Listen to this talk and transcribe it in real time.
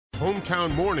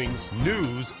Hometown Morning's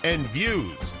news and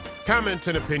views. Comments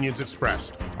and opinions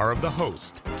expressed are of the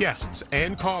host, guests,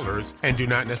 and callers and do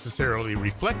not necessarily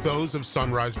reflect those of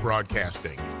Sunrise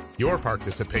Broadcasting. Your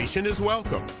participation is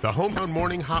welcome. The Hometown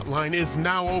Morning Hotline is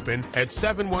now open at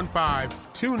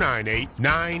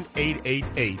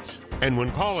 715-298-9888. And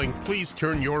when calling, please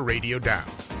turn your radio down.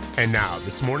 And now,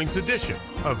 this morning's edition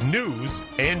of News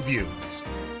and Views.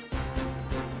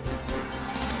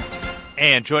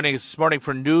 And joining us this morning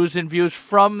for News and Views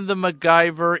from the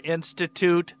MacGyver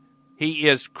Institute, he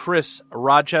is Chris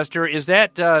Rochester. Is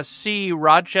that C.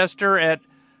 Rochester at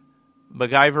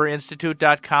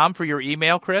MacGyverinstitute.com for your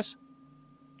email, Chris?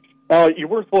 You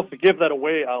weren't supposed to give that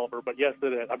away, Oliver, but yes,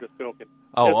 it is. I'm just joking.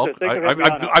 Oh, okay.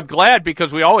 I'm glad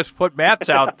because we always put Matt's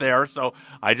out there, so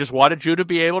I just wanted you to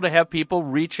be able to have people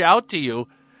reach out to you,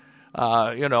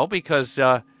 because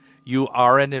you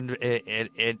are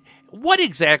an what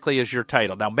exactly is your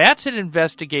title? Now, Matt's an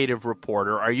investigative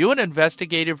reporter. Are you an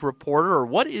investigative reporter, or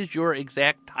what is your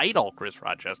exact title, Chris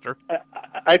Rochester?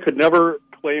 I could never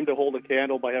claim to hold a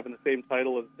candle by having the same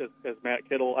title as Matt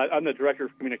Kittle. I'm the director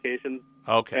of communications.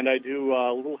 Okay. And I do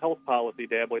a little health policy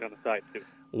dabbling on the side, too.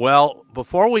 Well,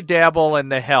 before we dabble in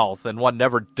the health, and one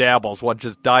never dabbles, one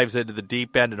just dives into the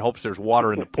deep end and hopes there's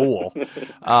water in the pool.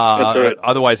 Right.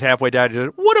 Otherwise, halfway down, you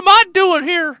just, what am I doing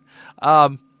here?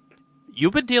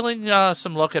 You've been dealing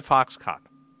some look at Foxconn,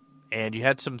 and you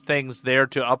had some things there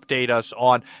to update us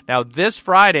on. Now, this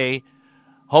Friday,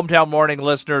 Hometown Morning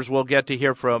listeners will get to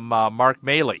hear from Mark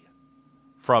Maley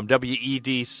from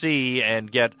WEDC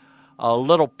and get a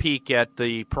little peek at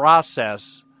the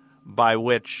process by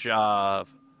which the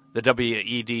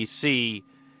WEDC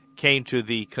came to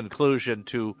the conclusion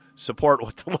to support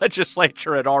what the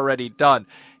legislature had already done.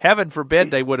 Heaven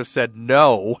forbid they would have said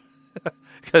no,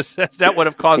 because that would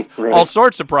have caused all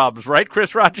sorts of problems, right,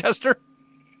 Chris Rochester?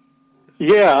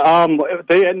 Yeah,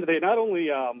 they not only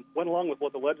went along with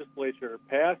what the legislature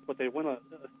passed, but they went a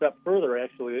step further,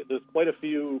 actually. There's quite a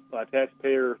few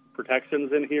taxpayer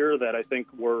protections in here that I think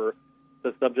were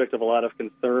the subject of a lot of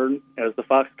concern as the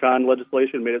Foxconn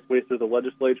legislation made its way through the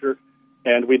legislature.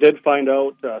 And we did find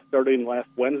out, starting last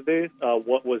Wednesday,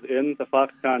 what was in the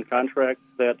Foxconn contract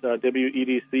that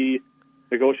WEDC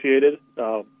negotiated.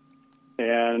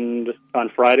 And on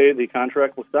Friday, the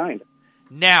contract was signed.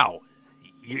 Now,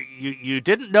 you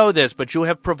didn't know this, but you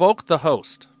have provoked the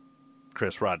host,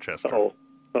 Chris Rochester.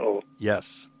 Uh-oh.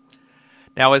 Yes.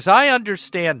 Now, as I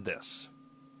understand this,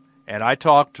 and I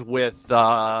talked with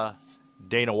Dana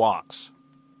Walks,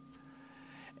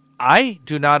 I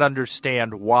do not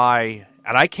understand why,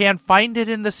 and I can't find it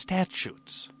in the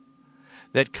statutes,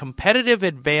 that competitive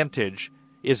advantage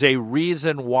is a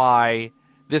reason why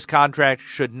this contract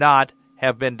should not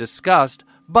have been discussed.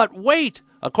 But wait,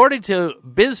 according to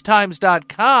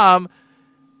BizTimes.com,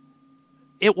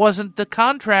 it wasn't the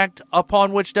contract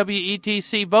upon which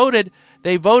WETC voted.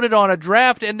 They voted on a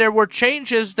draft, and there were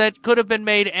changes that could have been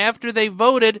made after they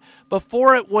voted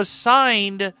before it was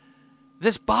signed.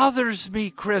 This bothers me,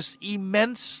 Chris,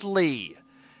 immensely.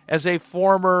 As a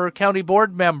former county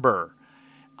board member,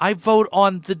 I vote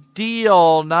on the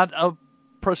deal, not a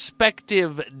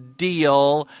prospective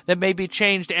deal that may be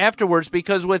changed afterwards,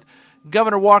 because with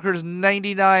Governor Walker's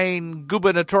 99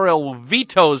 gubernatorial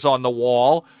vetoes on the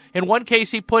wall, in one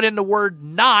case he put in the word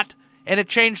not, and it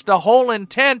changed the whole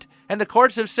intent, and the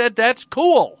courts have said that's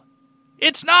cool.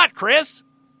 It's not, Chris.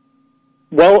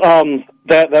 Well,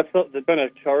 that's been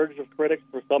a charge of critics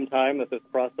for some time, that this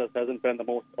process hasn't been the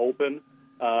most open.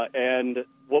 And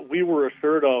what we were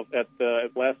assured of at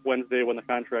last Wednesday when the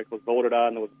contract was voted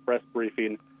on, there was a press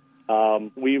briefing,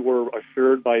 we were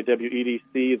assured by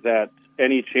WEDC that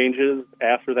any changes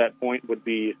after that point would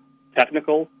be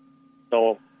technical.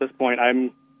 So at this point,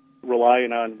 I'm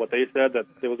relying on what they said, that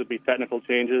those would be technical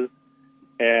changes.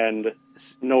 And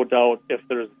no doubt, if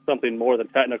there's something more than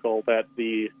technical, that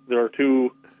there are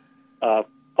two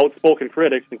outspoken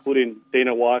critics, including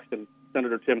Dana Walks and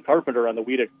Senator Tim Carpenter on the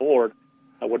WEDC board,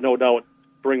 would no doubt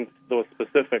bring those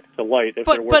specifics to light.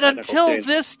 But until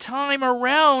this time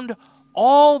around,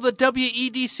 all the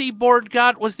WEDC board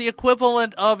got was the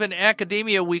equivalent of, in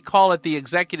academia, we call it the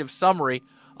executive summary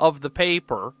of the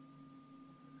paper.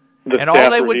 And all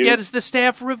they would get is the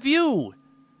staff review.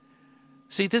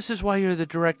 See, this is why you're the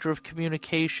director of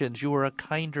communications. You are a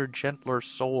kinder, gentler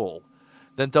soul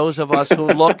than those of us who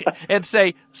look and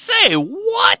say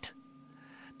what?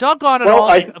 Doggone it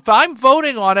if I'm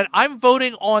voting on it, I'm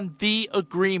voting on the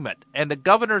agreement. And the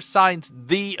governor signs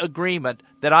the agreement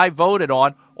that I voted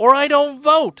on, or I don't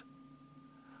vote.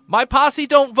 My posse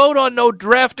don't vote on no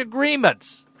draft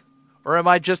agreements. Or am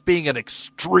I just being an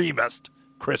extremist,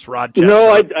 Chris Rochester.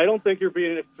 No, I don't think you're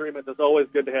being an extremist. It's always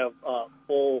good to have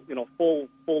full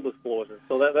disclosure.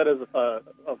 So that is a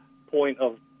point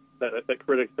of that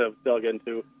critics have dug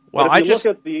into. Well, but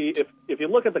if you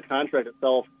look at the contract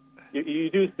itself,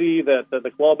 you do see that the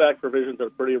clawback provisions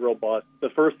are pretty robust. The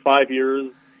first 5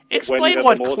 years. Explain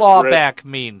what clawback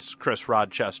means, Chris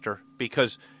Rochester,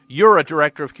 because you're a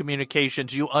director of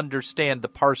communications. You understand the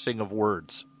parsing of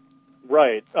words.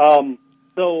 Right.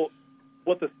 So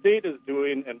what the state is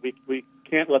doing, and we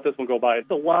can't let this one go by,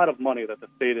 it's a lot of money that the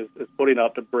state is putting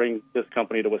up to bring this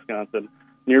company to Wisconsin,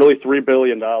 nearly $3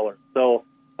 billion. So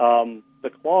the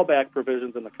clawback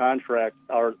provisions in the contract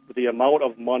are the amount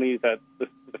of money that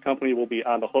the company will be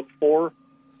on the hook for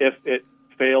if it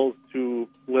fails to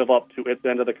live up to its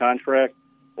end of the contract,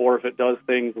 or if it does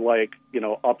things like,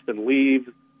 ups and leaves,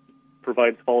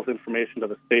 provides false information to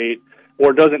the state,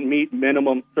 or doesn't meet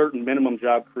certain minimum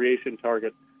job creation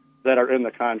targets that are in the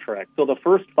contract. So the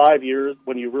first 5 years,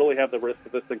 when you really have the risk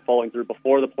of this thing falling through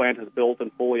before the plant is built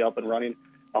and fully up and running,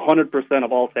 100%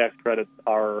 of all tax credits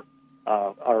are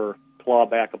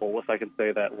clawbackable, if I can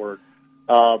say that word.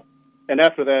 And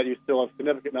after that, you still have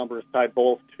significant numbers tied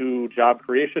both to job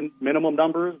creation minimum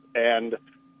numbers and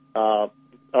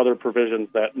other provisions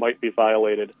that might be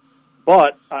violated.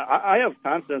 But I have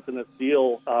confidence in this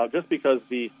deal just because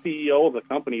the CEO of the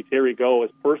company, Terry Go,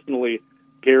 is personally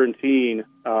guaranteeing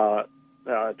 25%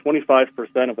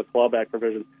 of the clawback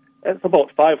provision. That's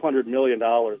about $500 million,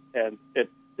 and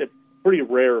it's pretty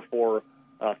rare for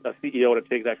a CEO to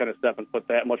take that kind of step and put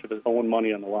that much of his own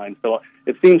money on the line. So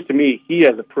it seems to me he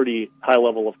has a pretty high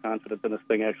level of confidence in this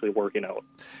thing actually working out.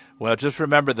 Well, just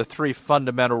remember the three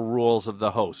fundamental rules of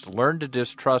the host. Learn to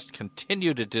distrust,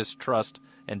 continue to distrust,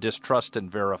 and distrust and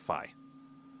verify.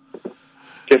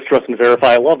 Distrust and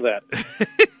verify. I love that.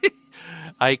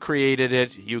 I created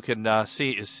it. You can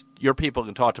see, your people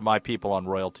can talk to my people on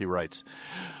royalty rights.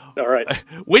 All right.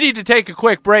 We need to take a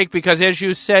quick break because, as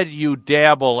you said, you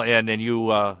dabble in and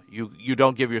you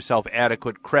don't give yourself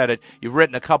adequate credit. You've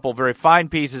written a couple very fine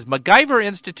pieces.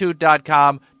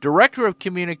 MacGyverinstitute.com, Director of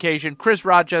Communication, Chris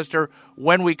Rochester.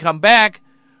 When we come back,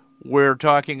 we're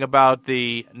talking about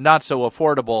the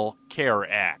Not-So-Affordable Care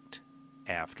Act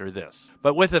after this.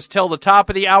 But with us till the top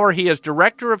of the hour, he is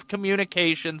Director of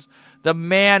Communications, the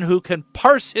man who can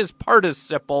parse his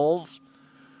participles,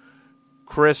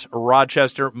 Chris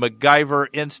Rochester, MacGyver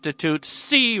Institute.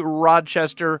 See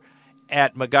Rochester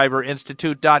at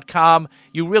MacGyverinstitute.com.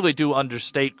 You really do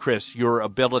understate, Chris, your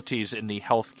abilities in the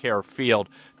healthcare field.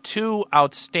 2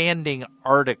 outstanding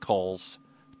articles.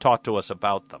 Talk to us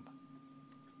about them.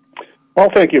 Well,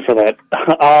 thank you for that.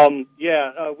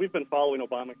 We've been following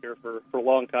Obamacare for a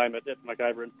long time at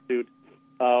MacGyver Institute.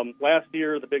 Last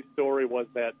year, the big story was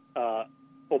that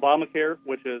Obamacare,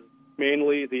 which is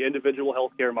mainly the individual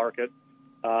healthcare market,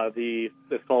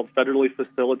 it's called federally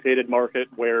facilitated market,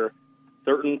 where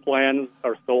certain plans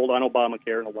are sold on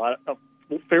Obamacare, and a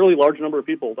fairly large number of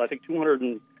people, I think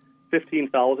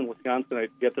 215,000 Wisconsinites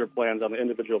get their plans on the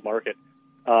individual market.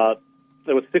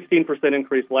 There was 16%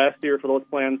 increase last year for those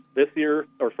plans. This year,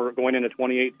 or for going into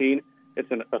 2018,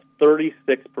 it's a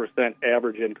 36%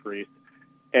 average increase.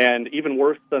 And even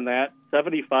worse than that,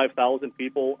 75,000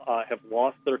 people have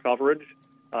lost their coverage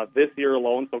this year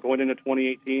alone. So going into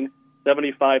 2018,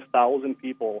 75,000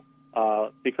 people,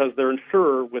 because their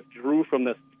insurer withdrew from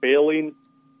this failing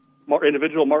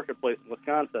individual marketplace in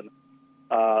Wisconsin,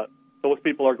 those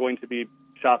people are going to be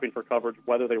shopping for coverage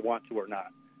whether they want to or not.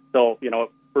 So,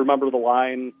 remember the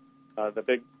line, the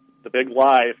big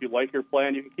lie, if you like your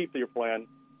plan, you can keep your plan.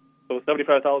 So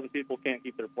 75,000 people can't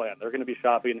keep their plan. They're going to be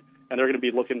shopping, and they're going to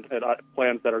be looking at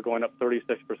plans that are going up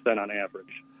 36% on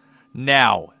average.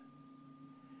 Now,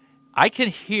 I can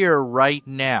hear right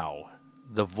now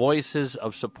the voices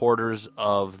of supporters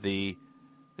of the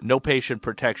No Patient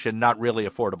Protection, Not Really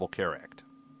Affordable Care Act.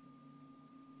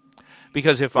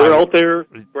 Because if they're out there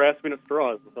grasping at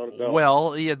straws, without a doubt.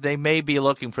 Well, yeah, they may be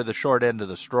looking for the short end of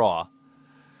the straw.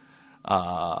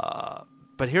 But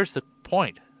here's the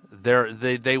point.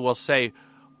 They will say,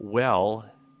 well,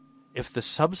 if the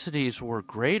subsidies were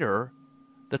greater,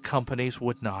 the companies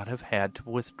would not have had to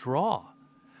withdraw.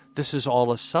 This is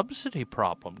all a subsidy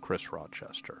problem, Chris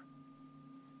Rochester.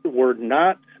 We're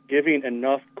not giving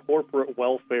enough corporate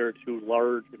welfare to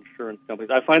large insurance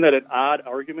companies. I find that an odd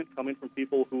argument coming from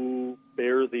people who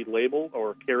bear the label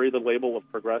or carry the label of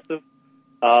progressive.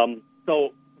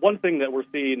 So one thing that we're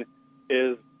seeing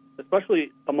is,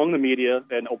 especially among the media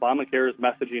and Obamacare's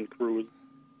messaging crews,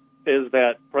 is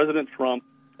that President Trump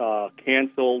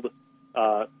canceled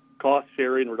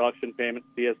cost-sharing reduction payments,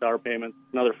 CSR payments,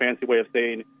 another fancy way of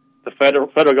saying the federal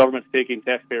government's taking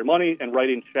taxpayer money and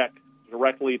writing checks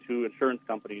directly to insurance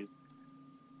companies.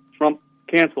 Trump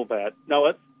canceled that. Now,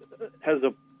 it has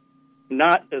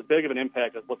not as big of an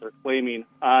impact as what they're claiming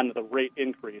on the rate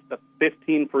increase. That's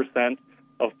 15%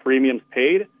 of premiums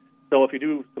paid. So if you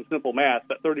do some simple math,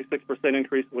 that 36%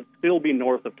 increase would still be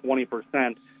north of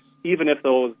 20%, even if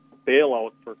those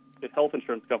bailouts for health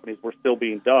insurance companies were still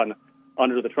being done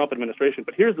under the Trump administration.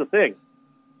 But here's the thing.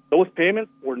 Those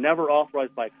payments were never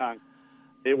authorized by Congress.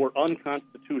 They were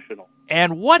unconstitutional.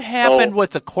 And what happened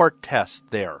with the court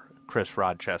test there, Chris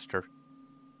Rochester?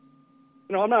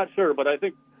 I'm not sure, but I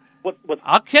think what's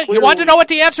okay. You want to know what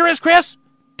the answer is, Chris?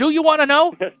 Do you want to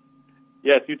know?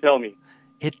 Yes, you tell me.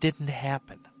 It didn't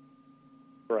happen.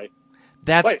 Right.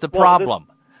 That's the problem.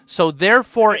 So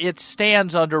therefore, it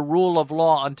stands under rule of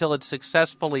law until it's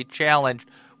successfully challenged,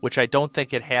 which I don't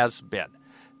think it has been.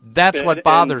 That's what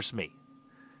bothers me.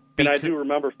 And I do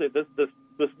remember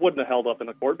this wouldn't have held up in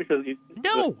the court because it wouldn't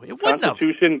have. The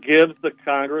Constitution gives the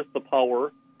Congress the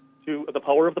power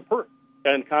of the purse,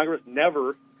 and Congress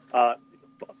never.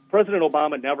 President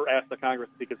Obama never asked the Congress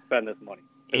if he could spend this money.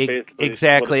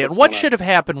 Exactly. And what should have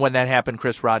happened when that happened,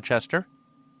 Chris Rochester?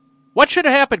 What should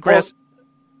have happened, Chris?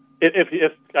 Well,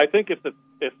 I think if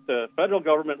the federal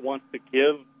government wants to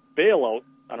give bailouts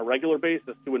on a regular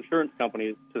basis to insurance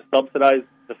companies to subsidize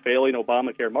the failing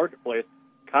Obamacare marketplace,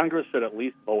 Congress should at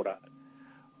least vote on it.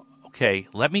 Okay,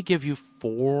 let me give you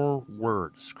 4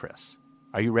 words, Chris.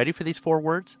 Are you ready for these 4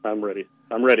 words? I'm ready.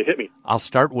 Hit me. I'll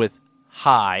start with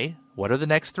high. What are the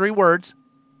next 3 words?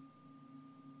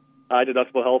 High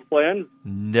deductible health plans?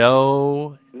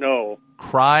 No. No.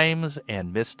 Crimes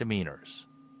and misdemeanors.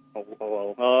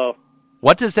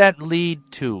 What does that lead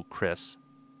to, Chris?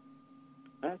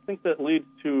 I think that leads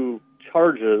to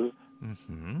charges.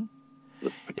 Mm-hmm.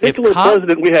 The particular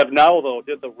president we have now, though,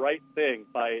 did the right thing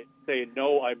by saying,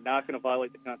 no, I'm not going to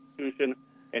violate the Constitution,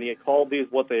 and he called these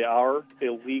what they are,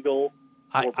 illegal.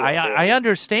 I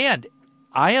understand.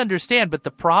 But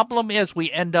the problem is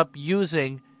we end up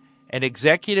using an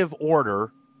executive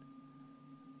order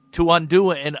to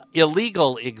undo an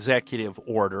illegal executive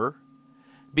order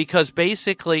because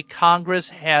basically Congress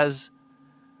has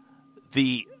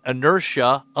the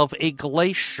inertia of a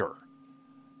glacier.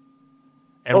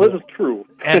 And, this is true.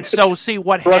 And so, see,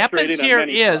 what happens here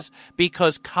is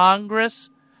because Congress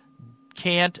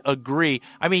can't agree.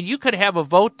 I mean, you could have a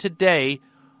vote today,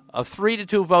 a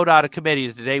 3-2 vote out of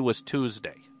committee. Today was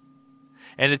Tuesday.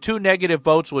 And the 2 negative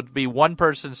votes would be one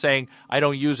person saying, I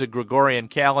don't use a Gregorian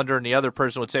calendar, and the other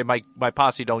person would say, my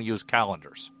posse don't use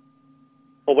calendars.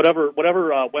 Well, whatever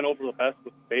went over the best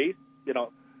with space,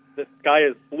 the sky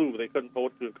is blue. They couldn't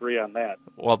vote to agree on that.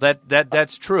 Well,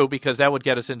 that's true because that would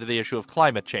get us into the issue of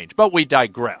climate change. But we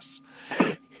digress.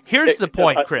 Here's the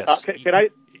point, Chris. Can I?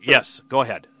 Yes, go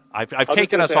ahead. I've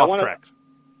taken us off track.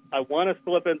 I want to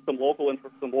slip in some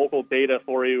local data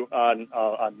for you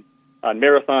on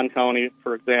Marathon County,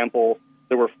 for example.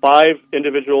 There were 5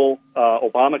 individual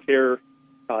Obamacare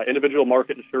individual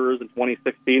market insurers in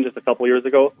 2016, just a couple years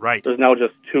ago. Right. There's now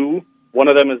just 2. One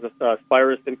of them is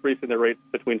Spirus, increasing their rates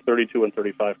between 32 and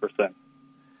 35%.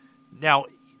 Now,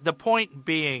 the point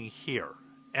being here,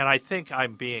 and I think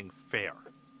I'm being fair,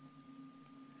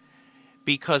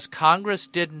 because Congress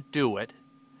didn't do it,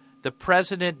 the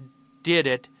president did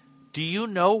it. Do you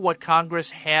know what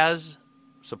Congress has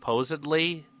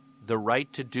supposedly the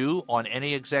right to do on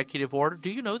any executive order? Do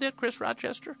you know that, Chris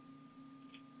Rochester?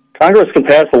 Congress can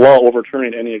pass a law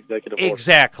overturning any executive order.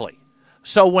 Exactly.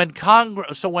 So when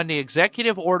the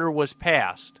executive order was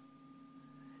passed,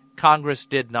 Congress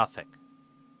did nothing.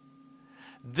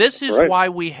 This is why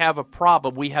we have a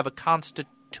problem. We have a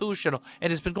constitutional,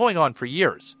 and it's been going on for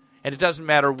years, and it doesn't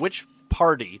matter which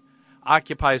party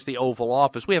occupies the Oval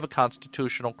Office. We have a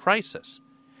constitutional crisis.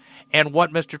 And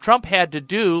what Mr. Trump had to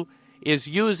do is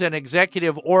use an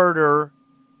executive order,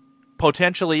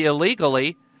 potentially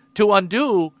illegally, to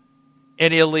undo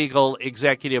an illegal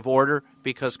executive order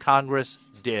because Congress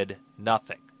did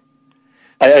nothing.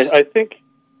 I think,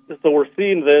 so we're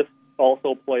seeing this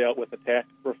also play out with the tax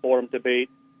reform debate.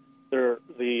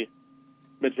 The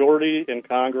majority in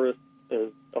Congress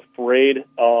is afraid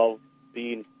of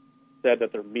being said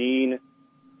that they're mean.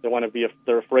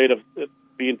 They're afraid of it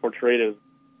being portrayed as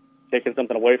taking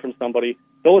something away from somebody.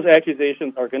 Those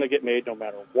accusations are going to get made no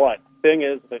matter what.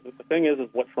 The thing is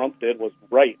what Trump did was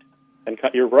right. And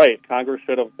you're right, Congress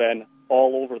should have been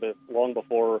all over this long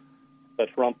before the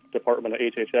Trump Department of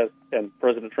HHS and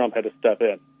President Trump had to step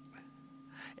in.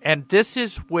 And this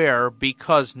is where,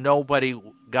 because nobody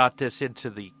got this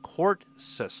into the court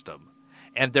system,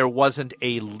 and there wasn't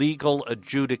a legal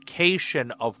adjudication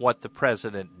of what the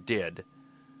president did,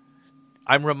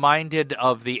 I'm reminded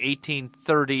of the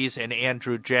 1830s and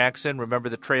Andrew Jackson. Remember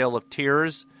the Trail of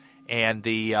Tears and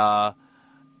the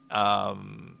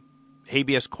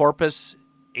habeas corpus,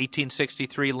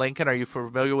 1863 Lincoln. Are you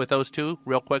familiar with those two,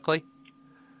 real quickly?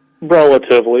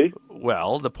 Relatively.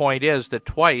 Well, the point is that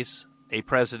twice a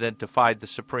president defied the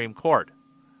Supreme Court,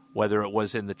 whether it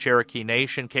was in the Cherokee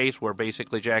Nation case where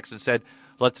basically Jackson said,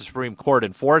 let the Supreme Court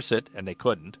enforce it, and they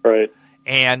couldn't. Right.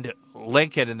 And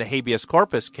Lincoln in the habeas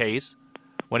corpus case,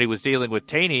 when he was dealing with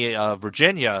Taney,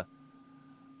 Virginia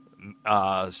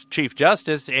Chief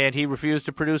Justice, and he refused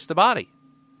to produce the body.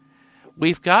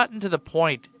 We've gotten to the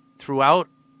point throughout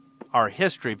our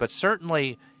history, but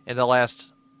certainly in the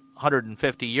last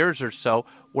 150 years or so,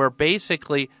 where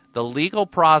basically the legal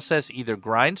process either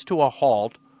grinds to a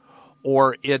halt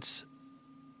or it's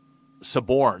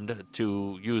suborned,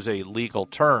 to use a legal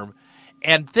term.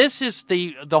 And this is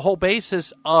the whole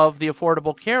basis of the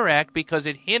Affordable Care Act, because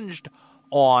it hinged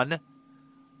on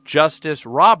Justice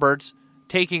Roberts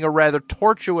taking a rather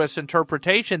tortuous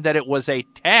interpretation that it was a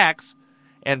tax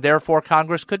and therefore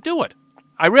Congress could do it.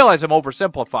 I realize I'm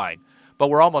oversimplifying, but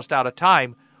we're almost out of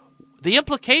time. The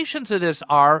implications of this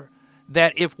are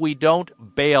that if we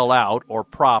don't bail out or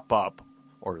prop up,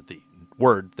 or the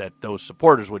word that those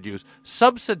supporters would use,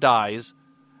 subsidize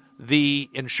the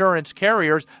insurance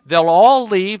carriers, they'll all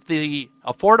leave, the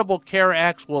Affordable Care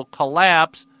Act will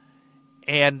collapse,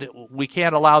 and we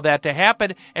can't allow that to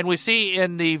happen. And we see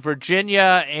in the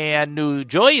Virginia and New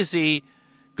Jersey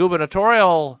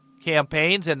gubernatorial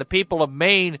campaigns and the people of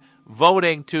Maine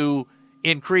voting to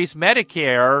increase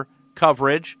Medicare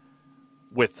coverage,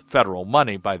 with federal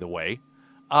money, by the way,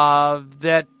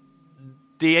 that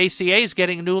the ACA is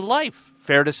getting new life.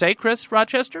 Fair to say, Chris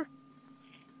Rochester?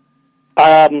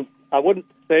 I wouldn't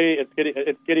say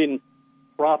it's getting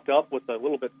propped up with a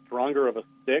little bit stronger of a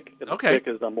stick. The stick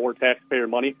is more taxpayer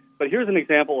money. But here's an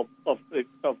example of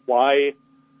why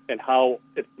and how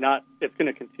it's going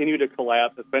to continue to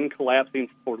collapse. It's been collapsing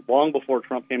for long before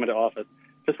Trump came into office.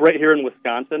 Just right here in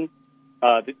Wisconsin,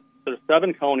 there's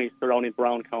 7 counties surrounding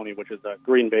Brown County, which is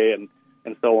Green Bay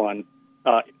and so on.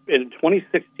 In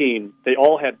 2016, they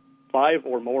all had 5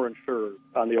 or more insurers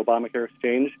on the Obamacare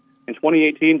exchange. In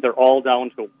 2018, they're all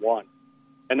down to 1.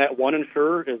 And that one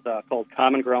insurer is called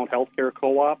Common Ground Healthcare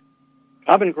Co-op.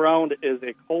 Common Ground is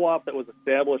a co-op that was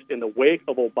established in the wake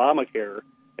of Obamacare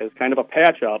as kind of a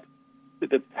patch-up.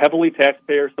 It's heavily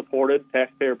taxpayer-supported,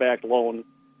 taxpayer-backed loans.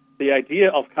 The idea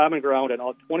of Common Ground and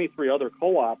all 23 other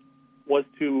co-ops was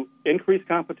to increase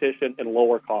competition and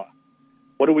lower costs.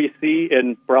 What do we see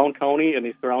in Brown County and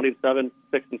the surrounding 7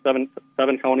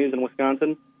 counties in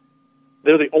Wisconsin?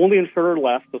 They're the only insurer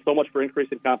left, so much for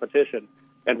increasing competition.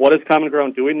 And what is Common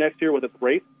Ground doing next year with its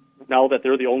rate, now that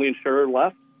they're the only insurer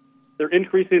left? They're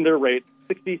increasing their rate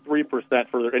 63%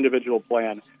 for their individual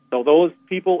plan. So those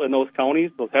people in those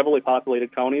counties, those heavily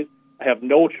populated counties, have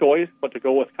no choice but to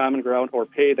go with Common Ground or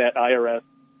pay that IRS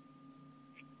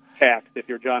tax, if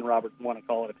you're John Roberts and want to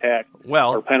call it a tax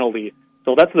or penalty.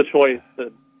 So that's the choice,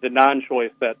 the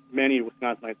non-choice that many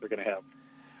Wisconsinites are going to have.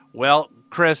 Well,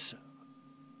 Chris,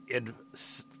 in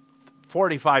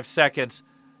 45 seconds,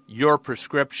 your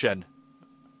prescription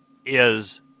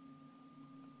is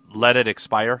let it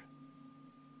expire?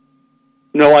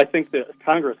 No, I think that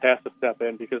Congress has to step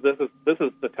in, because this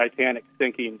is the Titanic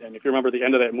sinking. And if you remember the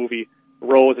end of that movie,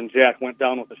 Rose and Jack went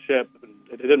down with the ship, and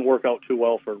it didn't work out too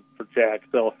well for Jack.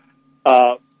 So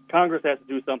Congress has to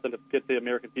do something to get the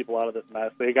American people out of this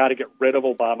mess. They got to get rid of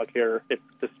Obamacare. It's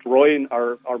destroying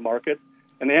our markets,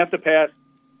 and they have to pass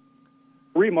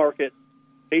free market,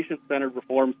 patient-centered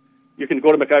reforms. You can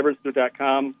go to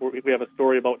MacIverInstitute.com, where we have a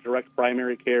story about direct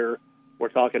primary care. We're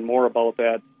talking more about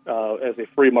that as a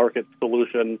free market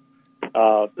solution.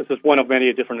 This is one of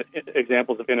many different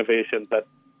examples of innovation that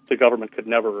the government could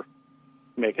never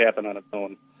make happen on its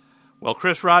own. Well,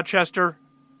 Chris Rochester,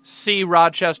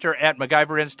 Rochester at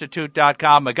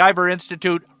MacIverInstitute.com. MacIver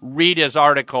Institute, read his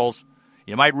articles.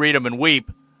 You might read them and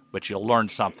weep, but you'll learn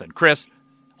something. Chris,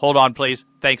 hold on, please.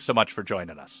 Thanks so much for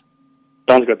joining us.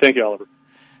 Sounds good. Thank you, Oliver.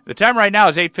 The time right now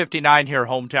is 8:59 here,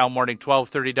 Hometown Morning,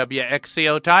 1230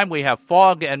 WXCO time. We have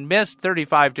fog and mist,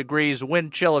 35 degrees,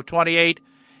 wind chill of 28.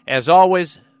 As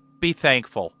always, be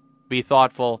thankful, be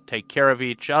thoughtful, take care of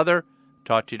each other.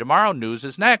 Talk to you tomorrow. News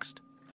is next.